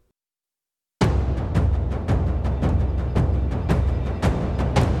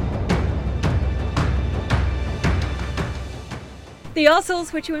The All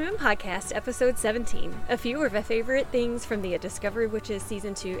Souls Witchy Women podcast, episode 17. A few of our favorite things from the A Discovery of Witches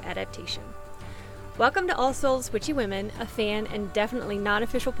season 2 adaptation. Welcome to All Souls Witchy Women, a fan and definitely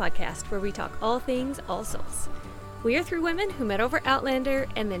non-official podcast where we talk all things All Souls. We are three women who met over Outlander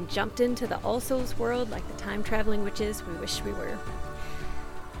and then jumped into the All Souls world like the time-traveling witches we wish we were.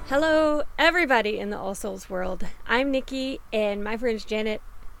 Hello, everybody in the All Souls world. I'm Nikki, and my friends Janet,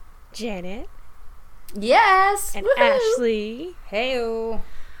 yes, and woohoo! Ashley Heyo.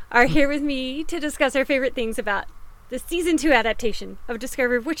 are here with me to discuss our favorite things about the season 2 adaptation of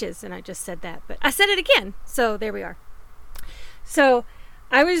Discovery of Witches. And I just said that, but I said it again, so there we are. So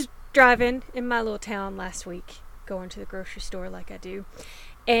I was driving in my little town last week, going to the grocery store like I do,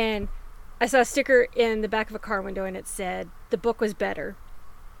 and I saw a sticker in the back of a car window and it said the book was better.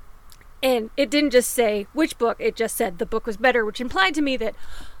 And it didn't just say which book, it just said the book was better, which implied to me that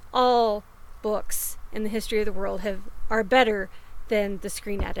all books in the history of the world are better than the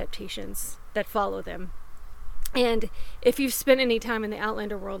screen adaptations that follow them. And if you've spent any time in the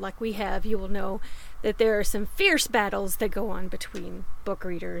Outlander world like we have, you will know that there are some fierce battles that go on between book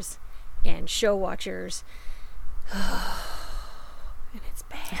readers and show watchers. And it's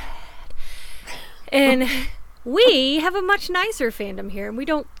bad. And we have a much nicer fandom here, and we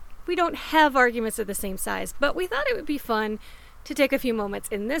don't have arguments of the same size, but we thought it would be fun to take a few moments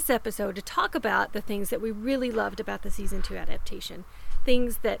in this episode to talk about the things that we really loved about the season 2 adaptation.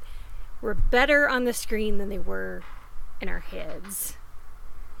 Things that were better on the screen than they were in our heads.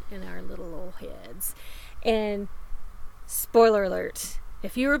 In our little old heads. And spoiler alert,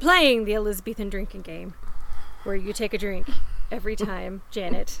 if you were playing the Elizabethan drinking game, where you take a drink every time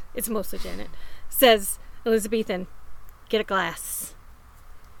Janet, it's mostly Janet, says, Elizabethan, get a glass.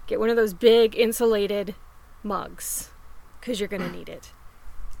 Get one of those big insulated mugs. Because you're going to need it.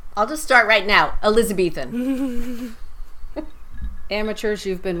 I'll just start right now. Elizabethan. Amateurs,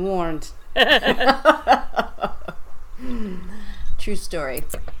 you've been warned. True story.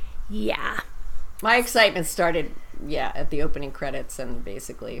 Yeah. My excitement started, at the opening credits and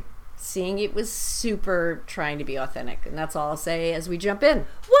basically seeing it was super trying to be authentic. And that's all I'll say as we jump in.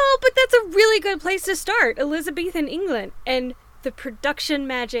 Well, but that's a really good place to start. Elizabethan England and the production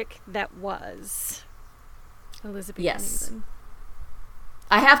magic that was Elizabethan England.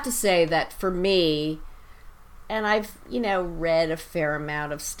 I have to say that for me, and I've, read a fair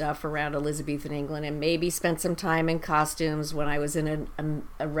amount of stuff around Elizabethan England and maybe spent some time in costumes when I was in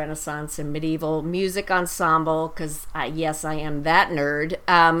a Renaissance and medieval music ensemble, because, yes, I am that nerd,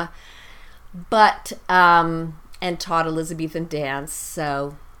 and taught Elizabethan dance,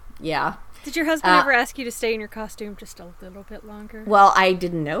 so, yeah. Did your husband ever ask you to stay in your costume just a little bit longer? Well, I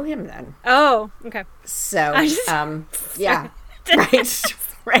didn't know him then. Oh, okay. So, yeah.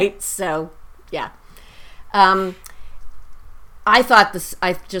 Right. So, yeah. I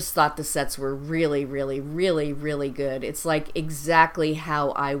just thought the sets were really, really, really, really good. It's like exactly how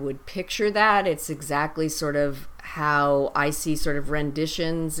I would picture that. It's exactly sort of how I see sort of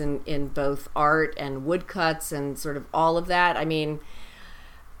renditions in both art and woodcuts and sort of all of that. I mean,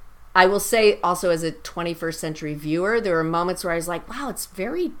 I will say also as a 21st century viewer, there were moments where I was like, wow, it's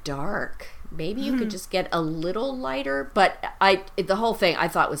very dark. Maybe you could just get a little lighter. But the whole thing I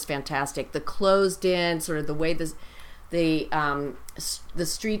thought was fantastic. The closed in, sort of the way the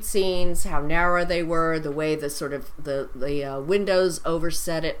street scenes, how narrow they were, the way the sort of the windows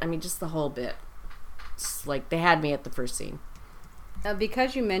overset it. I mean, just the whole bit. It's like they had me at the first scene.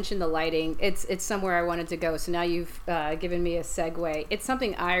 Because you mentioned the lighting, it's somewhere I wanted to go. So now you've given me a segue. It's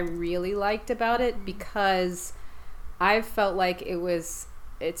something I really liked about it because I felt like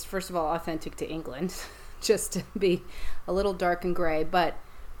it's first of all authentic to England, just to be a little dark and gray. But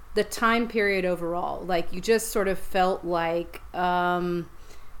the time period overall, like you just sort of felt like, I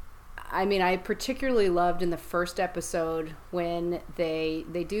particularly loved in the first episode when they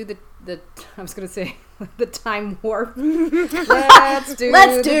do the I was going to say the time warp. Let's do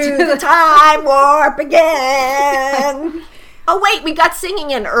the time warp again. Oh wait, we got singing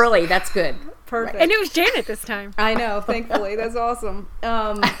in early. That's good. Perfect. And it was Janet this time. I know, thankfully. That's awesome.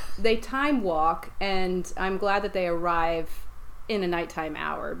 They time walk, and I'm glad that they arrive in a nighttime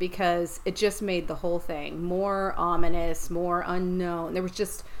hour because it just made the whole thing more ominous, more unknown. There was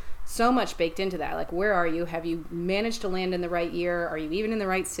just so much baked into that. Like, where are you? Have you managed to land in the right year? Are you even in the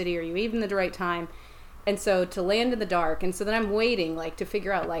right city? Are you even in the right time? And so to land in the dark, and so then I'm waiting, like, to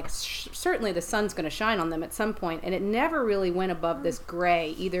figure out, like, certainly the sun's going to shine on them at some point, and it never really went above this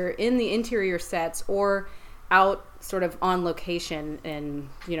gray, either in the interior sets or out sort of on location and,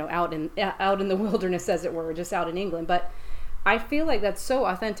 out in the wilderness, as it were, just out in England. But I feel like that's so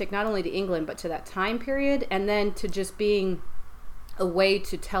authentic, not only to England, but to that time period, and then to just being a way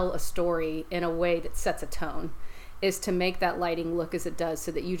to tell a story in a way that sets a tone is to make that lighting look as it does,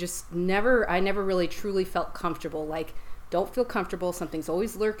 so that you just I never really truly felt comfortable. Like, don't feel comfortable. Something's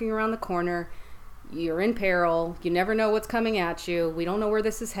always lurking around the corner. You're in peril. You never know what's coming at you. We don't know where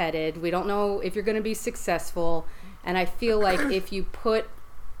this is headed. We don't know if you're going to be successful. And I feel like if you put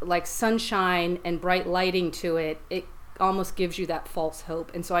like sunshine and bright lighting to it, it almost gives you that false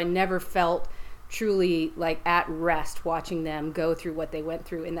hope. And so I never felt truly like at rest watching them go through what they went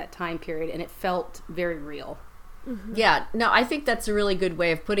through in that time period. And it felt very real. Mm-hmm. Yeah, no, I think that's a really good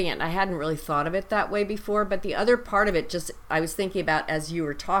way of putting it. And I hadn't really thought of it that way before. But the other part of it, just I was thinking about as you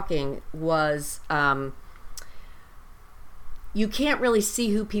were talking, was you can't really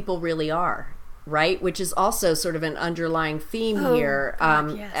see who people really are, right? Which is also sort of an underlying theme here.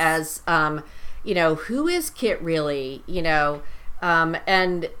 God, yes. As, you know, who is Kit really? You know,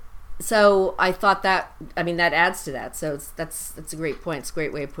 and so I thought that, I mean, that adds to that. So that's a great point. It's a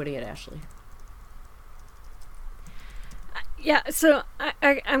great way of putting it, Ashley. Yeah, so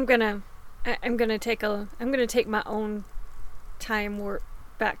I'm gonna take my own time warp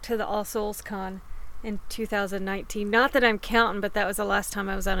back to the All Souls Con in 2019. Not that I'm counting, but that was the last time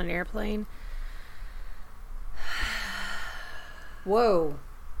I was on an airplane. Whoa!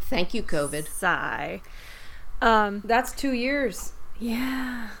 Thank you, COVID. Sigh. That's 2 years.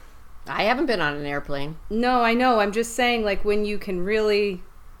 Yeah. I haven't been on an airplane. No, I know. I'm just saying, like, when you can really.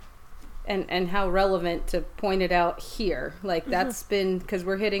 And how relevant to point it out here. Like, that's been, because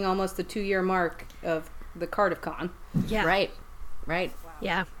we're hitting almost the 2-year mark of the Cardiff Con. Yeah. Right. Wow.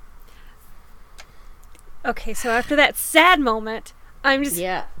 Yeah. Okay, so after that sad moment, I'm just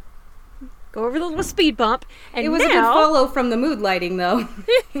go over the little speed bump. And it was a good follow from the mood lighting, though.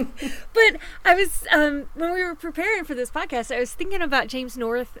 But I was, when we were preparing for this podcast, I was thinking about James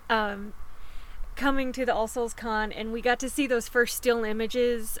North coming to the All Souls Con, and we got to see those first still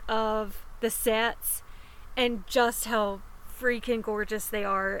images of the sets and just how freaking gorgeous they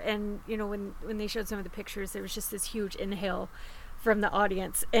are. And you know, when they showed some of the pictures, there was just this huge inhale from the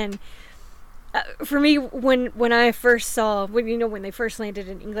audience. And for me, when I first saw, when they first landed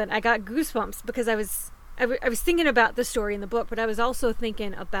in England, I got goosebumps because I was thinking about the story in the book, but I was also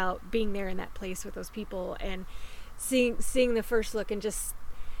thinking about being there in that place with those people and seeing the first look and just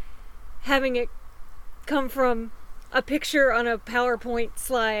having it come from a picture on a PowerPoint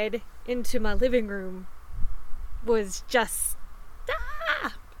slide into my living room was just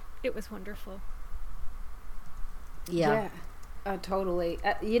it was wonderful. Yeah, totally.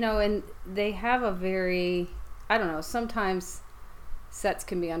 And they have a very, I don't know, sometimes sets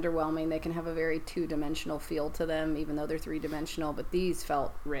can be underwhelming. They can have a very two-dimensional feel to them, even though they're three-dimensional, but these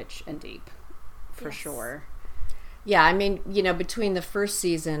felt rich and deep for sure. Yeah, I mean, between the first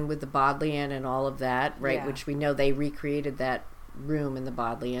season with the Bodleian and all of that, right, which we know they recreated that room in the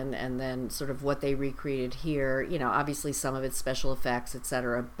Bodleian, and then sort of what they recreated here, obviously some of it's special effects,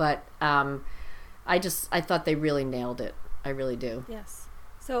 etc. But I thought they really nailed it. I really do. Yes.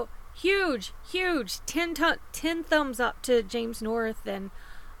 So huge 10 thumbs up to James North and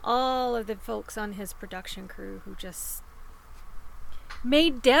all of the folks on his production crew who just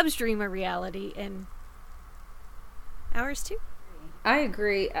made Deb's dream a reality, and ours too. I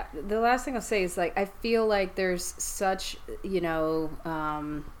agree. The last thing I'll say is, like, I feel like there's such,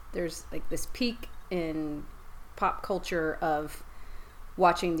 there's like this peak in pop culture of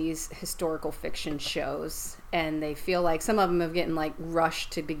watching these historical fiction shows, and they feel like some of them have getting like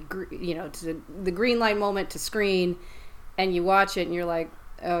rushed to be, to the green light moment to screen, and you watch it and you're like,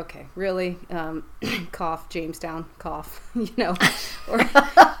 okay, really? Cough, Jamestown, cough, or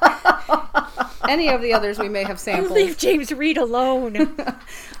any of the others we may have sampled. Leave James Reed alone.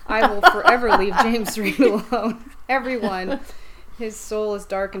 I will forever leave James Reed alone. Everyone. His soul is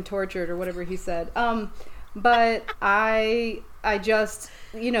dark and tortured, or whatever he said. But I just,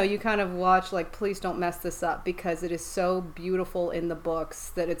 you kind of watch like, please don't mess this up, because it is so beautiful in the books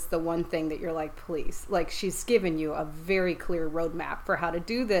that it's the one thing that you're like, please. Like, she's given you a very clear roadmap for how to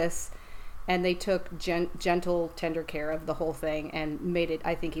do this. And they took gentle, tender care of the whole thing and made it,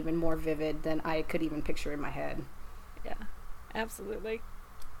 I think, even more vivid than I could even picture in my head. Yeah, absolutely.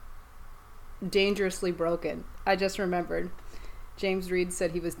 Dangerously broken. I just remembered. James Reed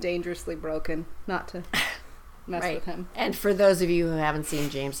said he was dangerously broken, not to mess with him. And for those of you who haven't seen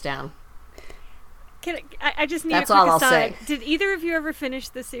Jamestown, I just need that's a quick all aside. I'll say. Did either of you ever finish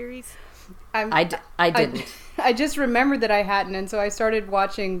the series? I didn't. I just remembered that I hadn't, and so I started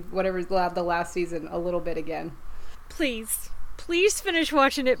watching whatever's the last season a little bit again. Please finish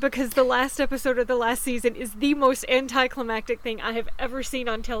watching it, because the last episode of the last season is the most anticlimactic thing I have ever seen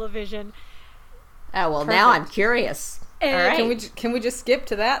on television. Oh, well, Now I'm curious. And All right. Can we just skip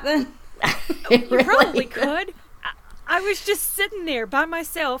to that then? you probably could. I was just sitting there by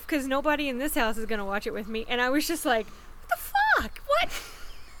myself because nobody in this house is going to watch it with me. And I was just like, what the fuck?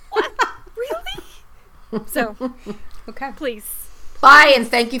 What? Really? So, Okay. please. Bye, and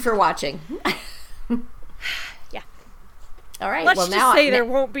thank you for watching. Yeah. All right. Let's well, just now say there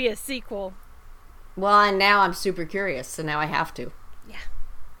won't be a sequel. Well, and now I'm super curious, so now I have to.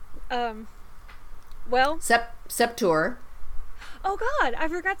 Yeah. Well. Septour. Oh, God. I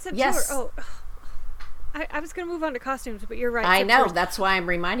forgot Septour. Yes. Oh. I was going to move on to costumes, but you're right. I know. Septour's- That's why I'm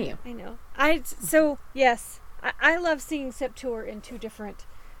reminding you. I know. So yes, I love seeing Septour in two different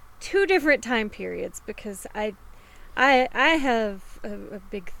time periods because I have a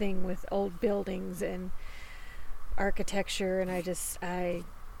big thing with old buildings and architecture, and that's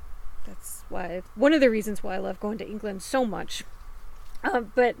why one of the reasons why I love going to England so much.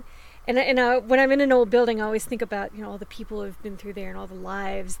 But when I'm in an old building, I always think about all the people who have been through there and all the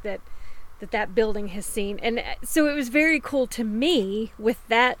lives that building has seen. And so it was very cool to me with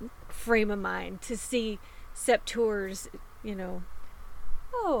that frame of mind to see Septour's,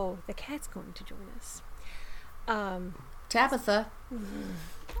 oh, the cat's going to join us. Tabitha.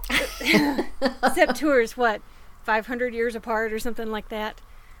 Septour's, 500 years apart or something like that?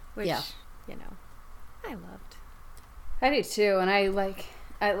 Which, yeah. I loved. I do too, and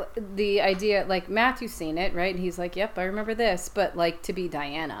the idea, Matthew's seen it, right? And he's like, yep, I remember this. But, to be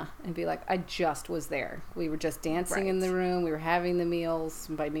Diana and be like, I just was there. We were just dancing in the room. We were having the meals.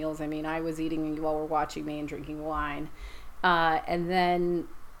 By meals, I mean I was eating and you all were watching me and drinking wine. And then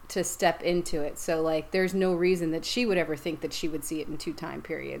to step into it. So, there's no reason that she would ever think that she would see it in two time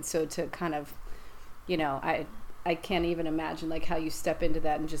periods. So to kind of, I can't even imagine, how you step into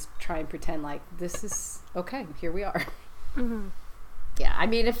that and just try and pretend this is, okay, here we are. Mm-hmm. Yeah, I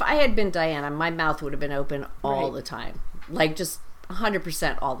mean, if I had been Diana, my mouth would have been open all Right. the time. Just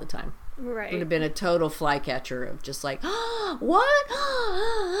 100% all the time. Right. It would have been a total flycatcher of just what?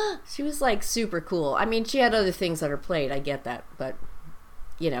 She was super cool. I mean, she had other things on her plate. I get that. But,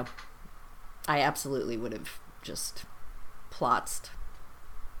 I absolutely would have just plotzed.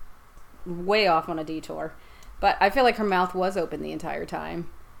 Way off on a detour. But I feel like her mouth was open the entire time.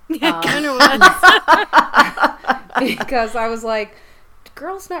 Yeah, kind of was. Because I was like,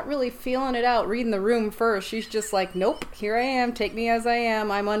 girl's not really feeling it out, reading the room first. She's just like, nope, here I am, take me as I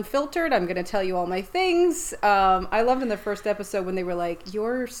am. I'm unfiltered. I'm going to tell you all my things. I loved in the first episode when they were like,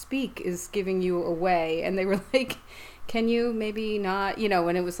 your speak is giving you away. And they were like, can you maybe not,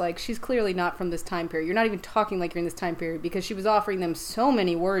 and it was like, she's clearly not from this time period. You're not even talking like you're in this time period, because she was offering them so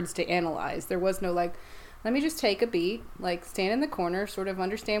many words to analyze. There was no let me just take a beat, stand in the corner, sort of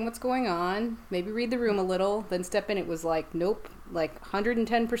understand what's going on, maybe read the room a little, then step in. It was nope,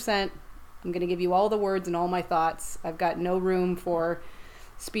 110%. I'm going to give you all the words and all my thoughts. I've got no room for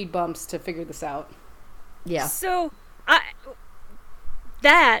speed bumps to figure this out. Yeah. So,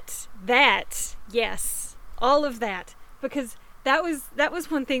 yes, all of that, because that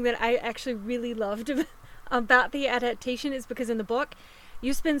was one thing that I actually really loved about the adaptation, is because in the book,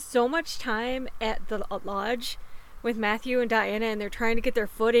 you spend so much time at the lodge with Matthew and Diana, and they're trying to get their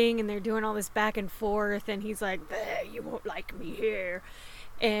footing, and they're doing all this back and forth, and he's like, you won't like me here,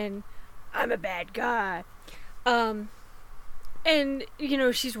 and I'm a bad guy. And,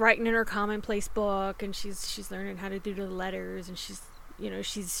 she's writing in her commonplace book, and she's learning how to do the letters, and she's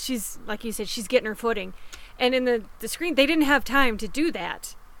like you said, she's getting her footing. And in the screen, they didn't have time to do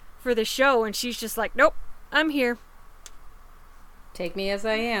that for the show, and she's just like, nope, I'm here. Take me as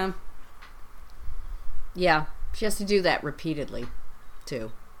I am. Yeah. She has to do that repeatedly,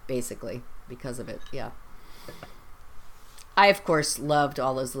 too, basically, because of it. Yeah. I, of course, loved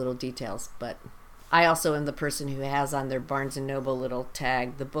all those little details, but I also am the person who has on their Barnes & Noble little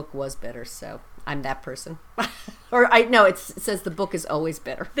tag, the book was better, so I'm that person. It says the book is always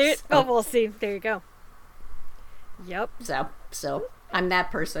better. Oh, we'll see. There you go. Yep. So I'm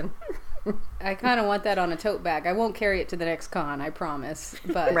that person. I kind of want that on a tote bag. I won't carry it to the next con, I promise.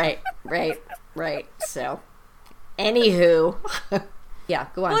 But Right. So, anywho, yeah,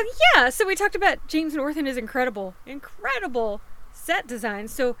 go on. Well, yeah. So we talked about James North and his incredible set design.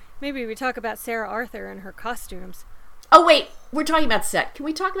 So maybe we talk about Sarah Arthur and her costumes. Oh wait, we're talking about set. Can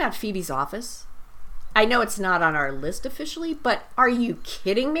we talk about Phoebe's office? I know it's not on our list officially, but are you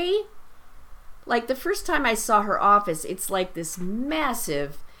kidding me? The first time I saw her office, it's this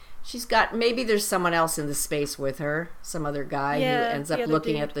massive. She's got, maybe there's someone else in the space with her, some other guy who ends up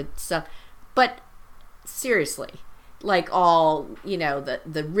looking at the stuff. But seriously, like all,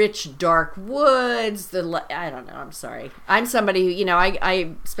 the rich dark woods, I don't know, I'm sorry. I'm somebody who,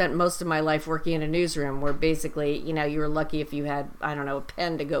 I spent most of my life working in a newsroom where basically, you were lucky if you had, I don't know, a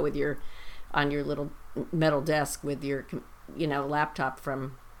pen to go with on your little metal desk with your, laptop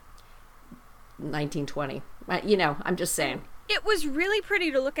from 1920. I'm just saying. It was really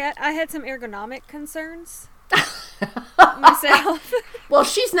pretty to look at. I had some ergonomic concerns myself. Well,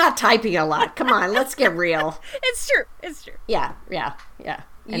 she's not typing a lot. Come on, let's get real. It's true. Yeah.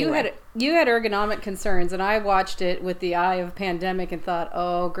 Anyway. You had ergonomic concerns, and I watched it with the eye of pandemic and thought,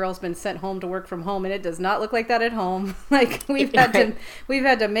 "Oh, girl's been sent home to work from home, and it does not look like that at home. Like we've had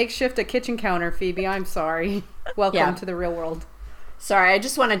to makeshift a kitchen counter, Phoebe. I'm sorry. Welcome to the real world." Sorry, I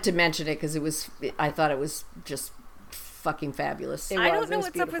just wanted to mention it because I thought it was just fucking fabulous. I don't know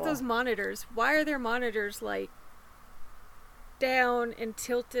what's beautiful. Up with those monitors. Why are their monitors like down and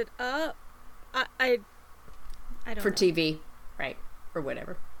tilted up? I don't for know. TV, right, or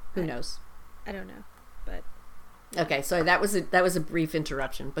whatever. Who knows? I don't know, but okay. So that was a brief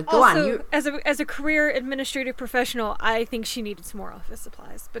interruption, but go on. You as a career administrative professional, I think she needed some more office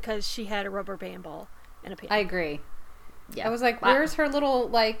supplies because she had a rubber band ball and a pen. I agree. Yeah, I was like, where's her little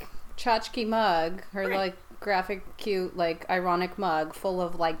like tchotchke mug? Her like graphic, cute, like ironic mug full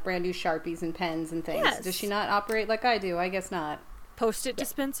of like brand new Sharpies and pens and things. Yes. Does she not operate like I do? I guess not. Post-it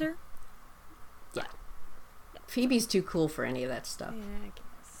dispenser? Yeah. Phoebe's too cool for any of that stuff. Yeah, I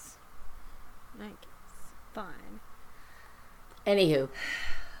guess. Fine. Anywho.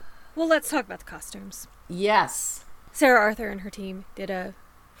 Well, let's talk about the costumes. Yes. Sarah Arthur and her team did a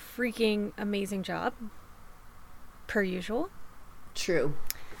freaking amazing job. Per usual. True.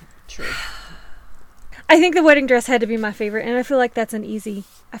 I think the wedding dress had to be my favorite, and I feel like that's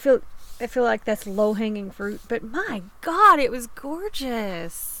I feel like that's low-hanging fruit, but my God, it was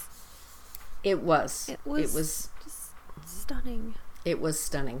gorgeous. It was just stunning. It was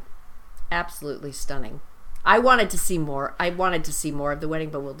stunning. Absolutely stunning. I wanted to see more. Of the wedding,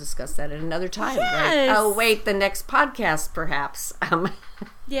 but we'll discuss that at another time. Yes. Right? Oh, wait, the next podcast, perhaps.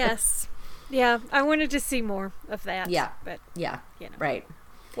 Yes. Yeah, I wanted to see more of that. Yeah. But, right.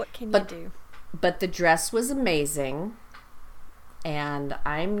 What can you do? But the dress was amazing. And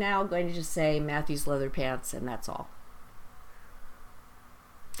I'm now going to just say Matthew's leather pants, and that's all.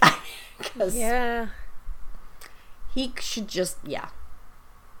 Yeah. He should just,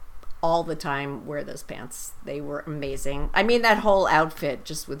 all the time wear those pants. They were amazing. I mean, that whole outfit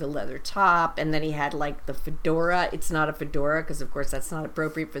just with the leather top, and then he had like the fedora. It's not a fedora because, of course, that's not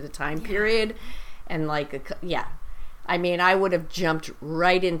appropriate for the time period. And like, I mean, I would have jumped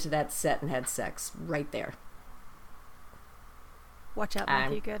right into that set and had sex right there. Watch out,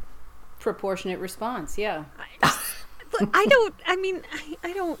 Matthew. Good. Proportionate response. Yeah. I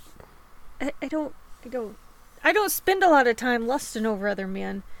don't spend a lot of time lusting over other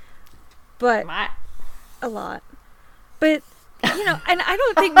men, but a lot. But and I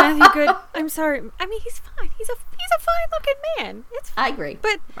don't think Matthew Good. I'm sorry. I mean, he's fine. He's a fine looking man. It's fine. I agree.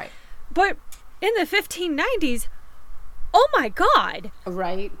 But in the 1590s, oh my God.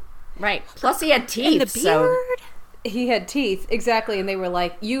 Right. Plus, he had teeth. And the beard. He had teeth, exactly, and they were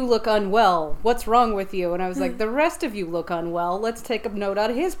like, "You look unwell. What's wrong with you?" And I was like, "The rest of you look unwell. Let's take a note out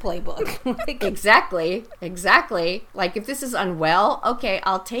of his playbook." Exactly. Like, if this is unwell, okay,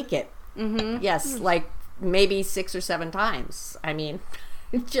 I'll take it. Mm-hmm. Yes, like maybe 6 or 7 times. I mean,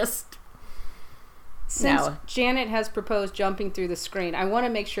 just... Since Janet has proposed jumping through the screen, I want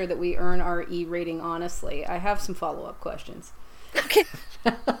to make sure that we earn our E rating honestly. I have some follow-up questions. Okay.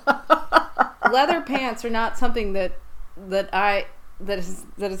 Leather pants are not something that I've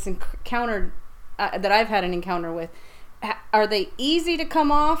had an encounter with. Are they easy to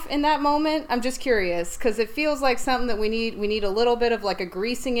come off in that moment? I'm just curious because it feels like something that we need a little bit of like a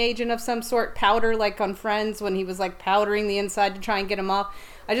greasing agent of some sort, powder, like on Friends when he was like powdering the inside to try and get them off.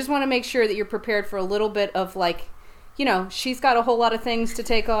 I just want to make sure that you're prepared for a little bit of like, she's got a whole lot of things to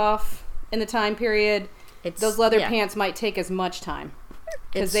take off in the time period. Those leather pants might take as much time.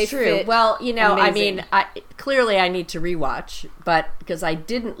 It's they true. Fit well, amazing. I mean, clearly I need to rewatch, but because I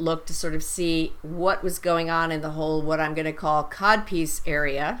didn't look to sort of see what was going on in the whole, what I'm going to call codpiece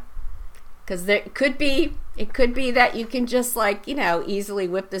area. Because it could be that you can just like, easily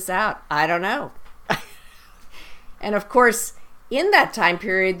whip this out. I don't know. And of course, in that time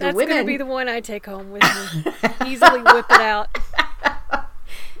period, the women... That's going to be the one I take home with me. Easily whip it out.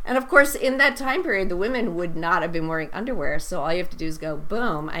 And of course, in that time period, the women would not have been wearing underwear. So all you have to do is go,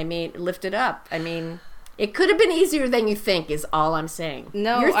 boom. I mean, lift it up. I mean, It could have been easier than you think, is all I'm saying.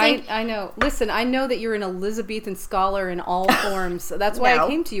 No, I know. Listen, I know that you're an Elizabethan scholar in all forms. So that's why I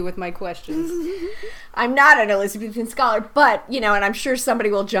came to you with my questions. I'm not an Elizabethan scholar, but, and I'm sure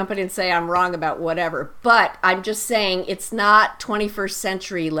somebody will jump in and say I'm wrong about whatever. But I'm just saying it's not 21st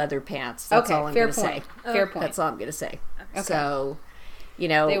century leather pants. That's all I'm going to say. Fair point. That's all I'm going to say. Okay. So,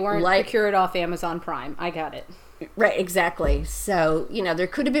 they weren't procured off Amazon Prime. I got it. Right, exactly. So, there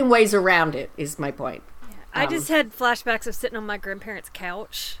could have been ways around it, is my point. I just had flashbacks of sitting on my grandparents'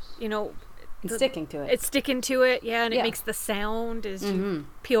 couch, and sticking to it. It's sticking to it, and it makes the sound as you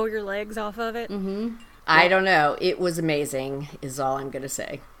peel your legs off of it. Mm-hmm. I don't know. It was amazing, is all I'm going to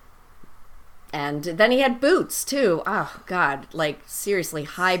say. And then he had boots, too. Oh, God. Like, seriously,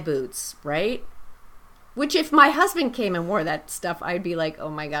 high boots, right? Which, if my husband came and wore that stuff, I'd be like, oh,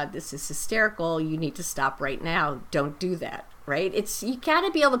 my God, this is hysterical. You need to stop right now. Don't do that, right? You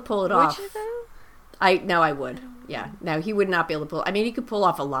gotta be able to pull it off. Would you, though? I would. Yeah. No, he would not be able to pull. I mean, he could pull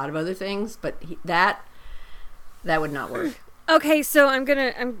off a lot of other things, but that would not work. Okay, so I'm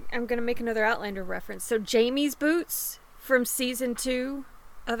gonna make another Outlander reference. So Jamie's boots from season 2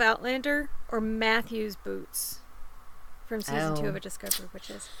 of Outlander, or Matthew's boots from season 2 of A Discovery of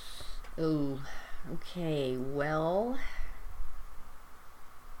Witches. Oh, okay. Well,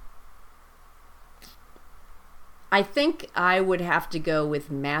 I think I would have to go with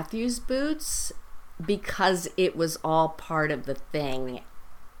Matthew's boots, because it was all part of the thing.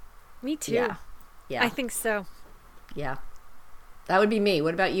 Me too. Yeah. I think so. Yeah. That would be me.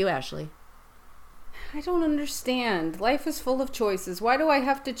 What about you, Ashley? I don't understand. Life is full of choices. Why do I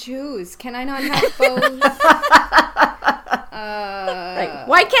have to choose? Can I not have both? Right.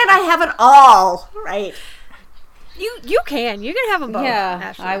 Why can't I have it all? Right. You can. You can have them both. Yeah.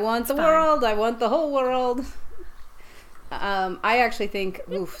 Ashley. I want the world. I want the whole world. I actually think,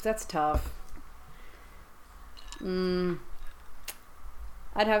 that's tough. I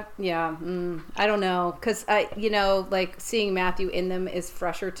don't know, because like seeing Matthew in them is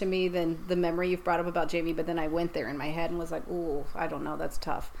fresher to me than the memory you've brought up about Jamie, but then I went there in my head and was like, ooh, I don't know, that's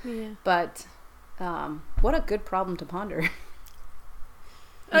tough. Yeah. But what a good problem to ponder.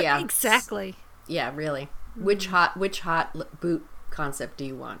 Yeah, exactly. Yeah, really. Which hot boot concept do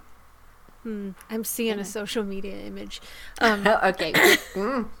you want? I'm seeing a social media image. Okay.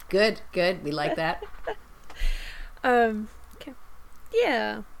 Good. We like that. Okay.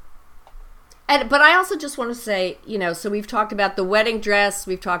 Yeah. But I also just want to say, so we've talked about the wedding dress,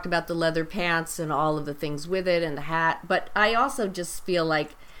 we've talked about the leather pants and all of the things with it and the hat, but I also just feel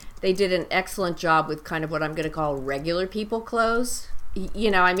like they did an excellent job with kind of what I'm going to call regular people clothes.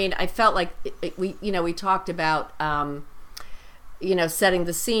 I felt like we talked about setting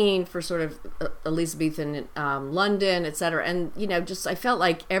the scene for sort of Elizabethan London, etc. And, I felt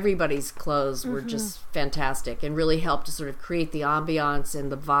like everybody's clothes were just fantastic and really helped to sort of create the ambiance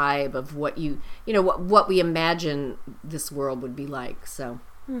and the vibe of what what we imagine this world would be like. So,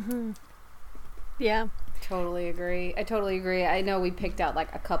 yeah. Totally agree. I know we picked out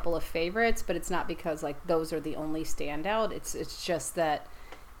like a couple of favorites, but it's not because like those are the only standout. It's just that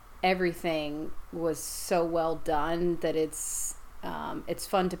everything was so well done that it's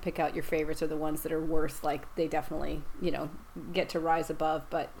fun to pick out your favorites, or the ones that are worth, like, they definitely, get to rise above.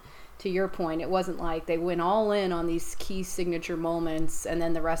 But to your point, it wasn't like they went all in on these key signature moments and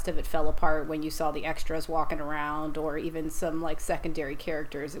then the rest of it fell apart when you saw the extras walking around, or even some like secondary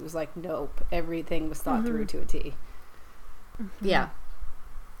characters. It was like, nope, everything was thought through to a T. Yeah.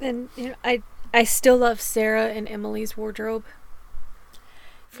 And I still love Sarah and Emily's wardrobe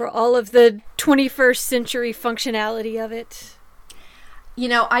for all of the 21st century functionality of it.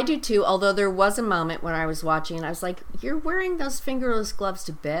 I do too, although there was a moment when I was watching and I was like, you're wearing those fingerless gloves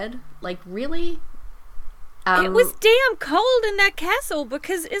to bed? Like, really? It was damn cold in that castle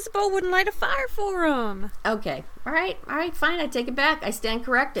because Isabel wouldn't light a fire for them. Okay. All right, fine. I take it back. I stand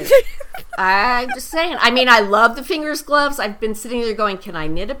corrected. I'm just saying. I mean, I love the fingerless gloves. I've been sitting there going, can I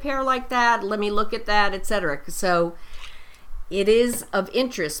knit a pair like that? Let me look at that, etc. So it is of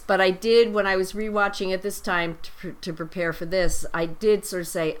interest, but I did, when I was rewatching it this time to prepare for this, I did sort of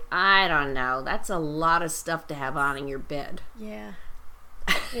say, I don't know, that's a lot of stuff to have on in your bed. Yeah,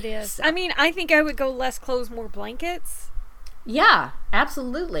 it is. So. I mean, I think I would go less clothes, more blankets. Yeah,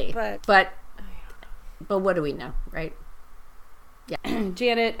 absolutely. But what do we know, right? Yeah.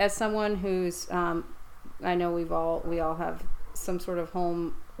 Janet, as someone who's, I know we all have some sort of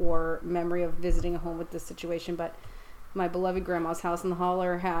home or memory of visiting a home with this situation, but my beloved grandma's house in the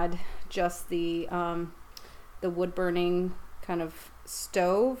holler had just the wood burning kind of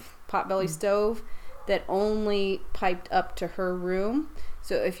stove, potbelly stove, that only piped up to her room.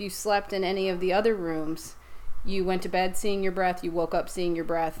 So if you slept in any of the other rooms, you went to bed seeing your breath, you woke up seeing your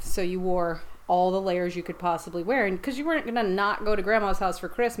breath. So you wore all the layers you could possibly wear. And because you weren't going to not go to grandma's house for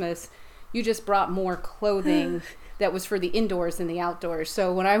Christmas, you just brought more clothing that was for the indoors than the outdoors.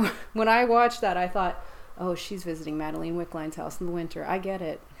 So when I watched that, I thought, oh, she's visiting Madeline Wickline's house in the winter. I get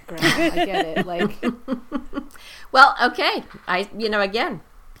it, Grandma. I get it. Like, well, okay. Again,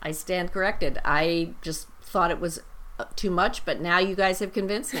 I stand corrected. I just thought it was too much, but now you guys have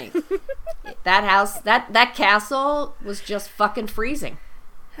convinced me. That house, that castle was just fucking freezing.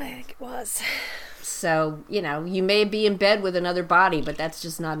 I think it was. So, you may be in bed with another body, but that's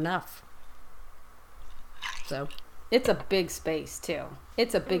just not enough. So it's a big space too.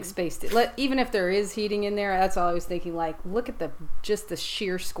 It's a big space. Even if there is heating in there, that's all I was thinking. Like, look at the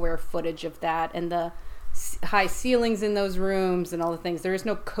sheer square footage of that, and the high ceilings in those rooms, and all the things. There is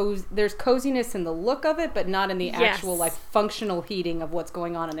no there's coziness in the look of it, but not in the actual like functional heating of what's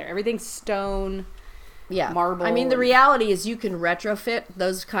going on in there. Everything's stone. Yeah, marble. I mean, the reality is you can retrofit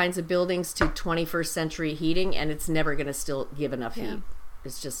those kinds of buildings to 21st century heating, and it's never going to still give enough heat.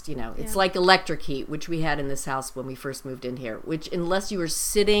 It's just, it's like electric heat, which we had in this house when we first moved in here, which unless you were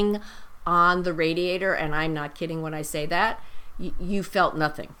sitting on the radiator, and I'm not kidding when I say that, you felt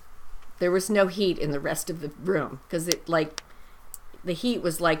nothing. There was no heat in the rest of the room because the heat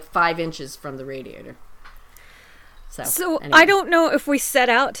was like 5 inches from the radiator. So anyway. I don't know if we set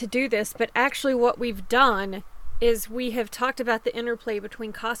out to do this, but actually what we've done is we have talked about the interplay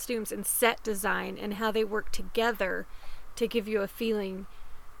between costumes and set design and how they work together to give you a feeling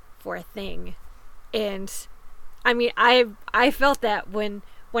for a thing. And I mean, I felt that when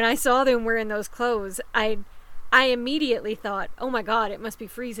I saw them wearing those clothes, I immediately thought, oh my God, it must be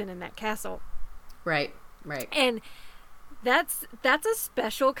freezing in that castle. Right. And that's a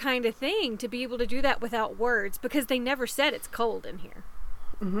special kind of thing to be able to do that without words, because they never said it's cold in here.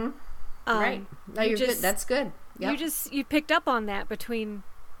 Mm-hmm. Right. No, you're good. That's good. Yep. You picked up on that between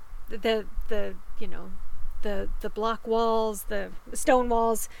the block walls, the stone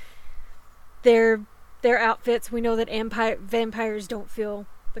walls, their outfits. We know that vampires don't feel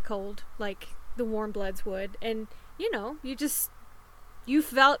the cold like the warm bloods would, and you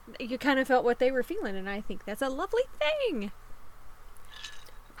kind of felt what they were feeling, and I think that's a lovely thing.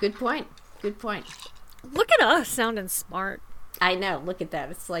 Good point. Look at us sounding smart. I know. Look at that.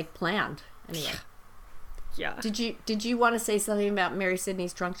 It's like planned. Anyway. Yeah. Did you want to say something about Mary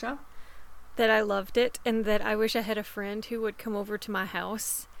Sydney's trunk show? That I loved it, and that I wish I had a friend who would come over to my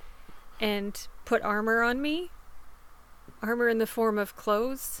house and put armor on me. Armor in the form of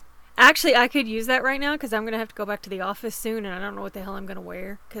clothes. Actually, I could use that right now because I'm going to have to go back to the office soon, and I don't know what the hell I'm going to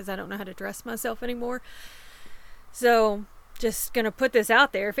wear because I don't know how to dress myself anymore. So, just going to put this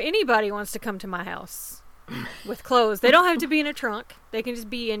out there. If anybody wants to come to my house with clothes, they don't have to be in a trunk. They can just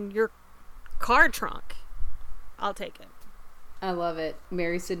be in your car trunk. I'll take it. I love it.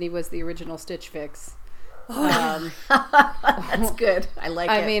 Mary Sydney was the original Stitch Fix. That's good. I like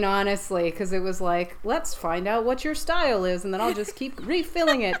it. I mean, honestly, because it was like, let's find out what your style is, and then I'll just keep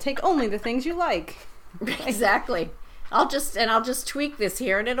refilling it. Take only the things you like. Exactly. I'll just tweak this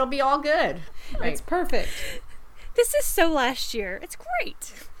here, and it'll be all good. Right. It's perfect. This is so last year. It's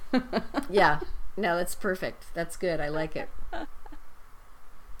great. Yeah. No, that's perfect. That's good. I like it. That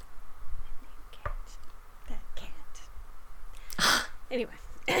cat. Anyway,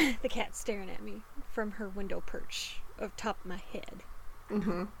 the cat's staring at me from her window perch of top of my head.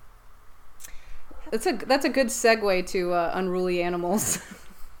 Mm-hmm. That's a good segue to unruly animals.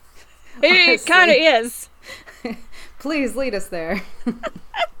 It kind of is. Please lead us there.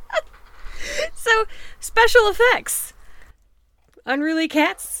 So, special effects. Unruly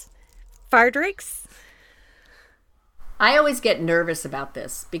cats. Fire drakes. I always get nervous about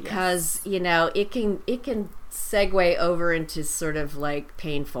this because, it can segue over into sort of like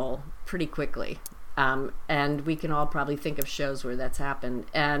painful pretty quickly. And we can all probably think of shows where that's happened.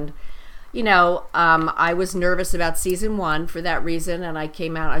 And, I was nervous about season 1 for that reason. And I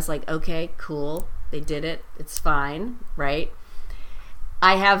came out, I was like, okay, cool. They did it. It's fine. Right.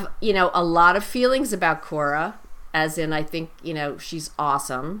 I have, a lot of feelings about Cora, as in, I think, she's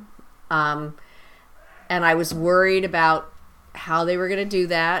awesome. And I was worried about how they were going to do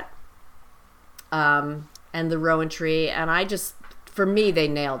that. And the Rowan tree. And for me, they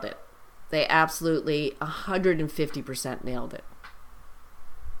nailed it. They absolutely 150% nailed it.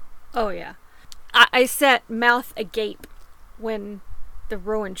 Oh, yeah. I sat mouth agape when the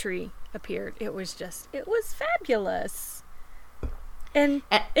Rowan tree appeared. It was fabulous. And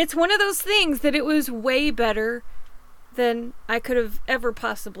it's one of those things that it was way better than I could have ever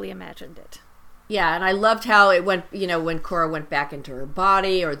possibly imagined it. Yeah, and I loved how it went, you know, when Cora went back into her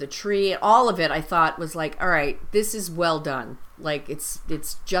body or the tree, all of it I thought was like, all right, this is well done. Like it's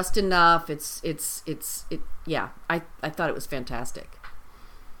just enough. Yeah, I thought it was fantastic.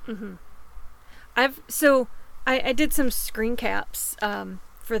 Mm-hmm. I did some screen caps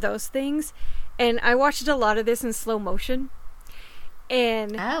for those things, and I watched a lot of this in slow motion.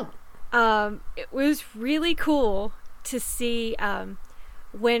 And it was really cool to see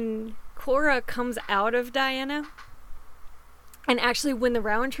when Cora comes out of Diana, and actually when the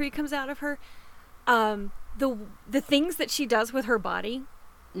Rowan tree comes out of her, the things that she does with her body,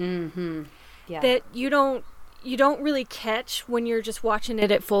 that you don't really catch when you're just watching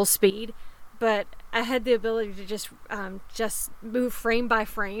it at full speed. But I had the ability to just move frame by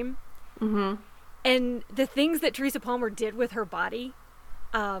frame, and the things that Teresa Palmer did with her body,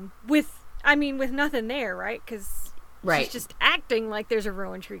 with nothing there, right? Because she's just acting like there's a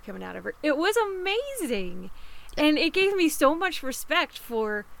rowan tree coming out of her. It was amazing, and it gave me so much respect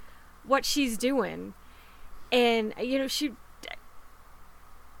for what she's doing. And you know,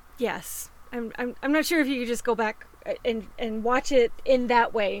 I'm not sure if you could just go back and watch it in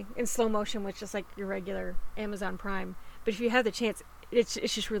that way, in slow motion, with just like your regular Amazon Prime. But if you have the chance, it's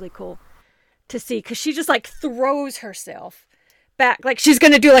just really cool to see, because she just like throws herself back like she's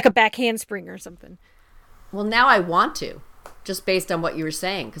gonna do like a back handspring or something. Well, now I want to, just based on what you were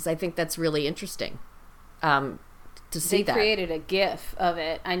saying, because I think that's really interesting to see that. They created a GIF of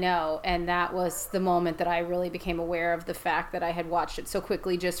it, I know, and that was the moment that I really became aware of the fact that I had watched it so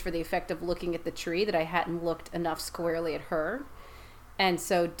quickly just for the effect of looking at the tree, that I hadn't looked enough squarely at her. And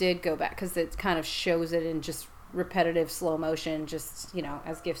so did go back, because it kind of shows it in just repetitive slow motion, just, you know,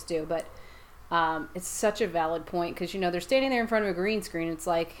 as GIFs do. But it's such a valid point, because, you know, they're standing there in front of a green screen. It's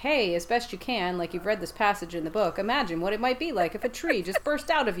like, hey, as best you can, like you've read this passage in the book, imagine what it might be like if a tree just burst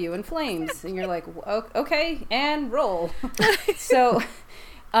out of you in flames. And you're like, okay, and roll. So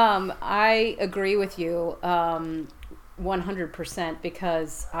I agree with you 100%,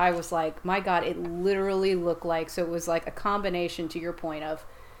 because I was like, my God, it literally looked like, so it was like a combination, to your point, of,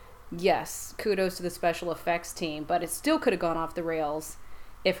 yes, kudos to the special effects team, but it still could have gone off the rails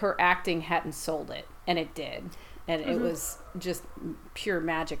if her acting hadn't sold it, and it did. And it was just pure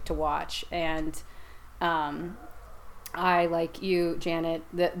magic to watch. And I, like you, Janet,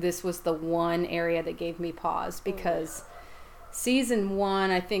 this was the one area that gave me pause, because season 1,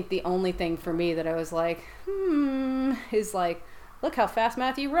 I think the only thing for me that I was like, is like, look how fast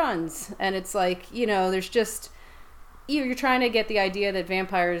Matthew runs. And it's like, you know, there's just, you're trying to get the idea that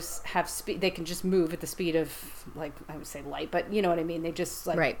vampires have speed. They can just move at the speed of, like, I would say light, but you know what I mean? They just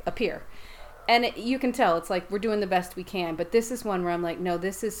like appear. And you can tell it's like, we're doing the best we can. But this is one where I'm like, no,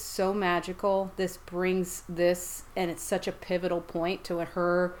 this is so magical. This brings this, and it's such a pivotal point to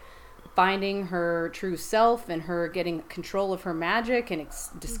her finding her true self and her getting control of her magic and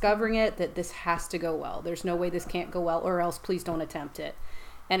discovering it, that this has to go well. There's no way this can't go well, or else please don't attempt it.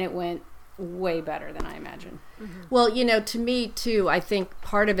 And it went way better than I imagined. Well, you know, to me too, I think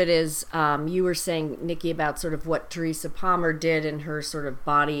part of it is you were saying, Nikki, about sort of what Teresa Palmer did in her sort of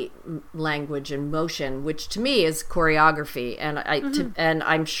body language and motion, which to me is choreography, and and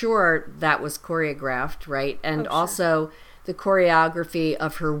I'm sure that was choreographed, right? And also the choreography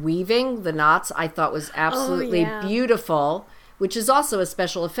of her weaving the knots, I thought was absolutely beautiful, which is also a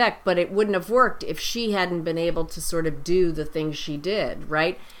special effect, but it wouldn't have worked if she hadn't been able to sort of do the things she did,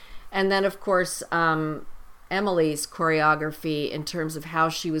 right? And then, of course, Emily's choreography in terms of how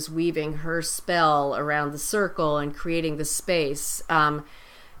she was weaving her spell around the circle and creating the space.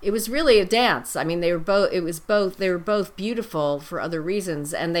 It was really a dance. I mean, they were both beautiful for other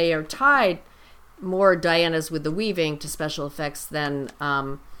reasons, and they are tied more, Diana's with the weaving, to special effects than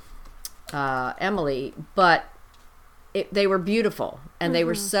Emily, but they were beautiful, and they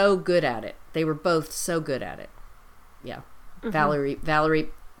were so good at it. They were both so good at it. Yeah. Valerie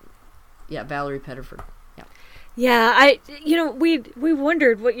Pettiford. Yeah, we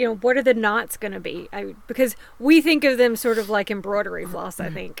wondered what are the knots going to be? Because we think of them sort of like embroidery floss. I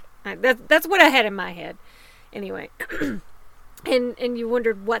think that's what I had in my head, anyway. and you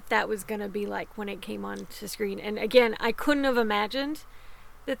wondered what that was going to be like when it came on to screen. And again, I couldn't have imagined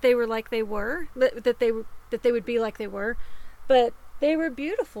that they were like they were, that they would be like they were, but they were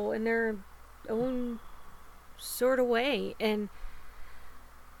beautiful in their own sort of way. And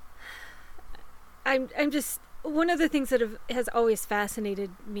I'm just, one of the things that has always fascinated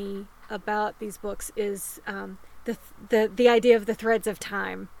me about these books is the idea of the threads of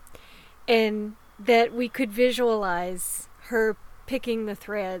time, and that we could visualize her picking the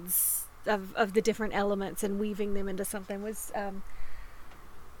threads of the different elements and weaving them into something was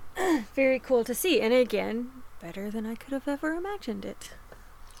very cool to see. And again, better than I could have ever imagined it.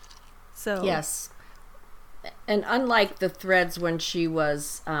 So yes. And unlike the threads when she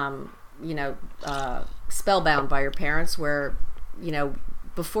was, spellbound by her parents, where,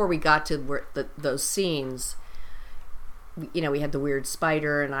 before we got to those scenes, we had the weird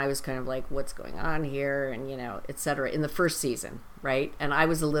spider, and I was kind of like, what's going on here? And, et cetera, in the first season, right? And I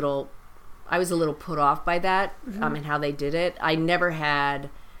was a little put off by that, and how they did it. I never had...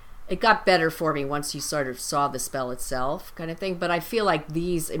 It got better for me once you sort of saw the spell itself, kind of thing. But I feel like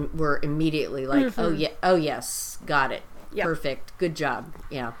these were immediately like, oh yes, got it, yep. Perfect, good job,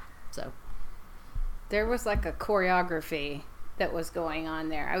 yeah. So there was like a choreography that was going on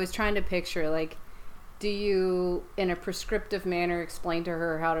there. I was trying to picture, like, do you, in a prescriptive manner, explain to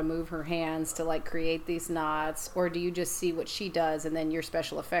her how to move her hands to like create these knots, or do you just see what she does and then your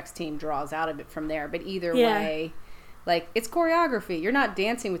special effects team draws out of it from there? But either way. Like, it's choreography. You're not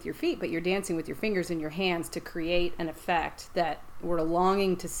dancing with your feet, but you're dancing with your fingers and your hands to create an effect that we're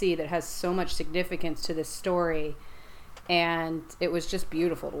longing to see, that has so much significance to this story. And it was just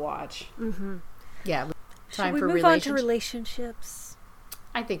beautiful to watch. Mm-hmm. Yeah. Should we move on to relationships?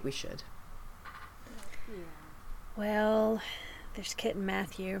 I think we should. Yeah. Well, there's Kit and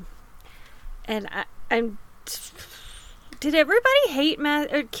Matthew. And I'm... Did everybody hate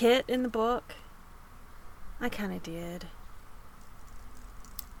Kit in the book? I kind of did.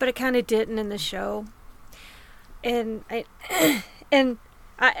 But I kind of didn't in the show. So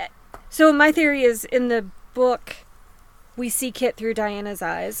my theory is, in the book, we see Kit through Diana's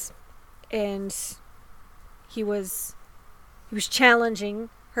eyes. And he was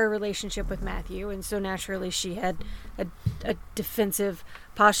challenging her relationship with Matthew. And so naturally she had a defensive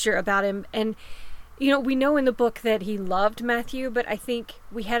posture about him. And we know in the book that he loved Matthew, but I think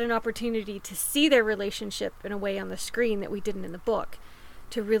we had an opportunity to see their relationship in a way on the screen that we didn't in the book,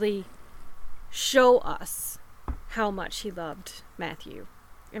 to really show us how much he loved Matthew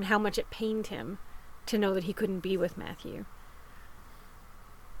and how much it pained him to know that he couldn't be with Matthew.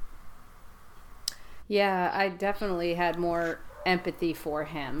 Yeah, I definitely had more empathy for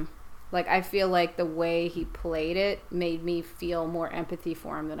him. Like, I feel like the way he played it made me feel more empathy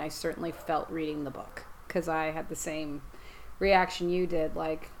for him than I certainly felt reading the book. Because I had the same reaction you did.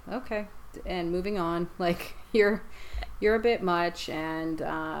 Like, okay, and moving on. Like, you're a bit much, and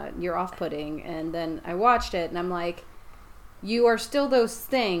you're off-putting. And then I watched it, and I'm like, you are still those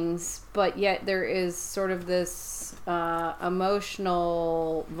things, but yet there is sort of this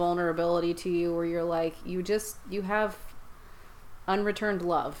emotional vulnerability to you where you're like, you have unreturned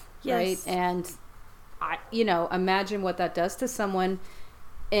love. Yes. Right? And imagine what that does to someone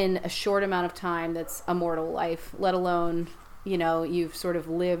in a short amount of time that's a mortal life, let alone, you've sort of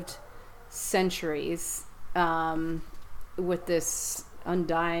lived centuries with this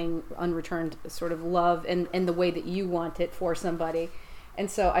undying, unreturned sort of love and the way that you want it for somebody.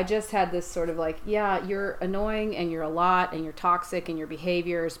 And so I just had this sort of like, yeah, you're annoying and you're a lot and you're toxic in your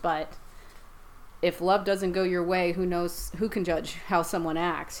behaviors, but if love doesn't go your way, who knows, who can judge how someone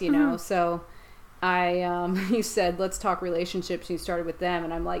acts, know? So you said, let's talk relationships. And you started with them.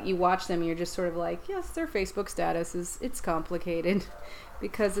 And I'm like, you watch them and you're just sort of like, yes, their Facebook status it's complicated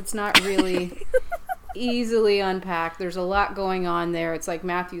because it's not really easily unpacked. There's a lot going on there. It's like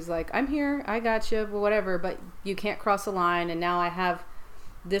Matthew's like, I'm here, I got you, whatever, but you can't cross a line. And now I have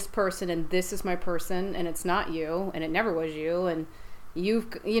this person and this is my person and it's not you and it never was you. And you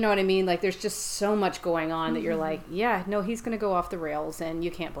know what I mean? Like, there's just so much going on that you're like, yeah, no, he's going to go off the rails and you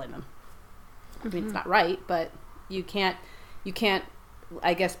can't blame him. I mean, it's not right, but you can't,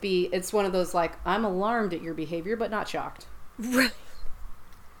 I guess, it's one of those, like, I'm alarmed at your behavior, but not shocked. Right.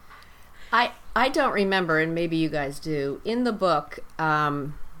 I don't remember, and maybe you guys do. In the book,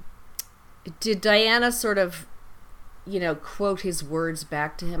 did Diana sort of, quote his words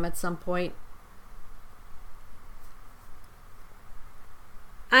back to him at some point?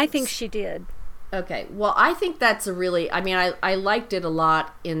 I think she did. Okay. Well, I think that's I liked it a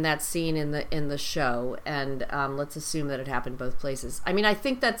lot in that scene in the show, and let's assume that it happened both places. I mean, I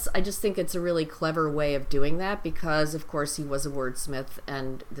just think it's a really clever way of doing that because, of course, he was a wordsmith,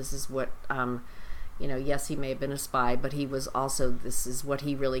 and this is what, yes, he may have been a spy, but this is what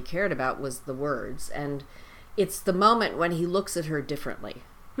he really cared about was the words. And it's the moment when he looks at her differently.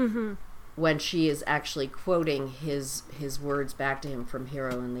 Mm-hmm. When she is actually quoting his words back to him from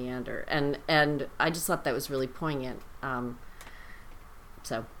Hero and Leander, and I just thought that was really poignant.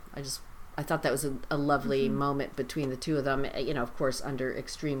 So I thought that was a lovely moment between the two of them. Of course under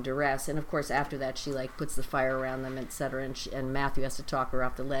extreme duress, and of course after that she like puts the fire around them, etc. And Matthew has to talk her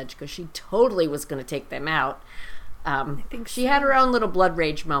off the ledge because she totally was going to take them out. I think She so. had her own little blood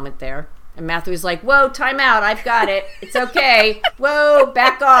rage moment there. And Matthew was like, whoa, time out. I've got it. It's okay. Whoa,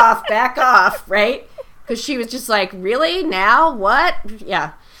 back off, right? Because she was just like, really? Now? What?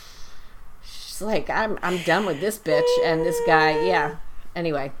 Yeah. She's like, I'm done with this bitch and this guy. Yeah.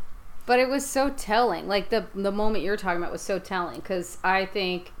 Anyway. But it was so telling. Like, the moment you're talking about was so telling. Because I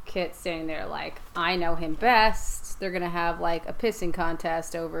think Kit's standing there like, I know him best. They're going to have, like, a pissing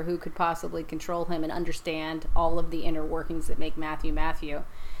contest over who could possibly control him and understand all of the inner workings that make Matthew Matthew.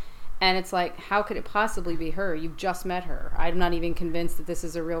 And it's like, how could it possibly be her? You've just met her. I'm not even convinced that this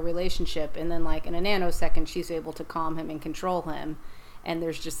is a real relationship. And then, like, in a nanosecond, she's able to calm him and control him. And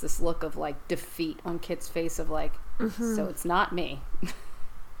there's just this look of, like, defeat on Kit's face of, like, so it's not me.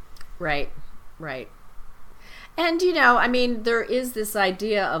 Right. And, you know, I mean, there is this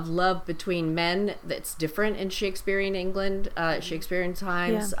idea of love between men that's different in Shakespearean England, Shakespearean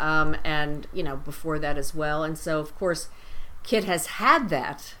times, and, you know, before that as well. And so, of course, Kit has had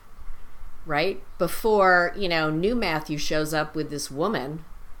that, right? Before, you know, new Matthew shows up with this woman.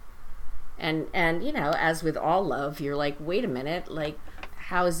 And you know, as with all love, you're like, wait a minute, like,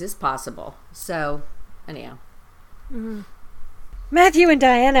 how is this possible? So, anyhow. Mm-hmm. Matthew and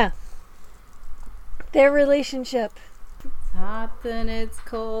Diana. Their relationship. It's hot, then it's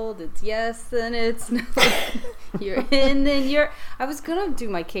cold. It's yes, then it's no. You're in, then you're... I was going to do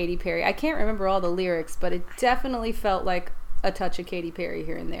my Katy Perry. I can't remember all the lyrics, but it definitely felt like a touch of Katy Perry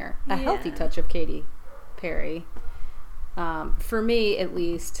here and there. A healthy touch of Katy Perry. For me, at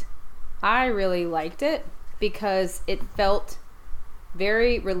least, I really liked it because it felt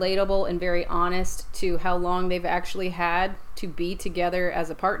very relatable and very honest to how long they've actually had to be together as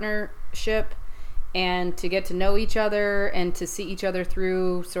a partnership and to get to know each other and to see each other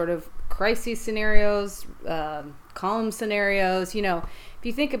through sort of crisis scenarios, calm scenarios. You know, if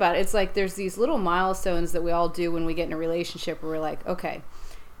you think about it, it's like there's these little milestones that we all do when we get in a relationship where we're like, okay,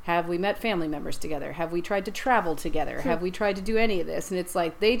 have we met family members together? Have we tried to travel together? Have we tried to do any of this? And it's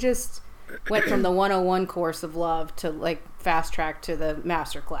like they just went from the 101 course of love to like fast track to the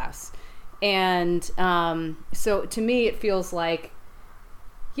master class. And so to me, it feels like,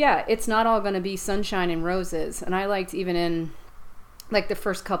 yeah, it's not all going to be sunshine and roses. And I liked even in like the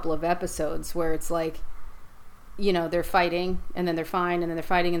first couple of episodes where it's like, you know, they're fighting and then they're fine and then they're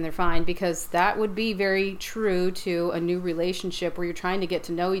fighting and they're fine, because that would be very true to a new relationship where you're trying to get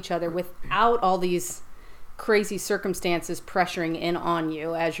to know each other without all these crazy circumstances pressuring in on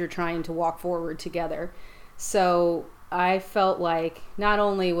you as you're trying to walk forward together. So I felt like not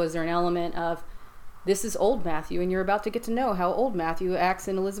only was there an element of this is old Matthew and you're about to get to know how old Matthew acts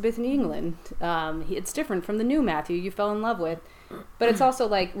in Elizabethan England. It's different from the new Matthew you fell in love with. But it's also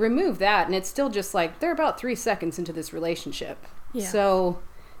like, remove that and it's still just like, they're about 3 seconds into this relationship. Yeah. So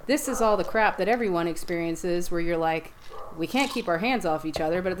this is all the crap that everyone experiences where you're like, we can't keep our hands off each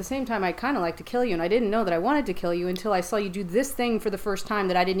other, but at the same time, I kind of like to kill you. And I didn't know that I wanted to kill you until I saw you do this thing for the first time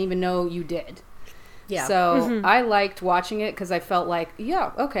that I didn't even know you did. Yeah. So I liked watching it because I felt like,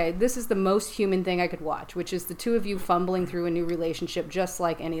 yeah, okay, this is the most human thing I could watch, which is the two of you fumbling through a new relationship just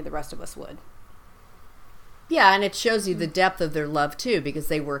like any of the rest of us would. Yeah, and it shows you the depth of their love, too, because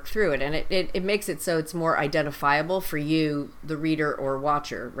they work through it. And it makes it so it's more identifiable for you, the reader or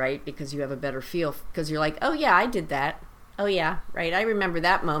watcher, right? Because you have a better feel. Because you're like, oh, yeah, I did that. Oh, yeah, right. I remember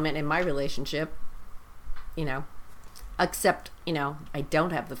that moment in my relationship, you know. Except, you know, I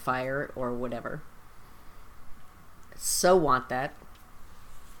don't have the fire or whatever. So want that.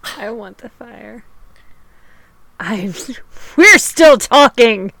 I want the fire. We're still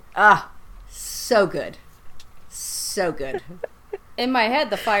talking. Ah, so good. So good. In my head,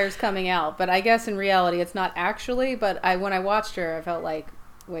 the fire's coming out, but I guess in reality, it's not actually. But when I watched her, I felt like,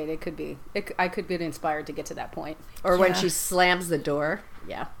 wait, it could be. I could be inspired to get to that point. Or when she slams the door.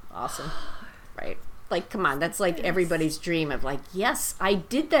 Yeah, awesome. Right. Like, come on, that's like everybody's dream of like, yes, I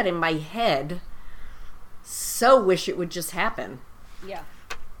did that in my head. So wish it would just happen. Yeah.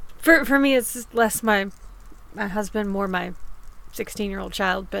 For me, it's less my husband, more my 16-year-old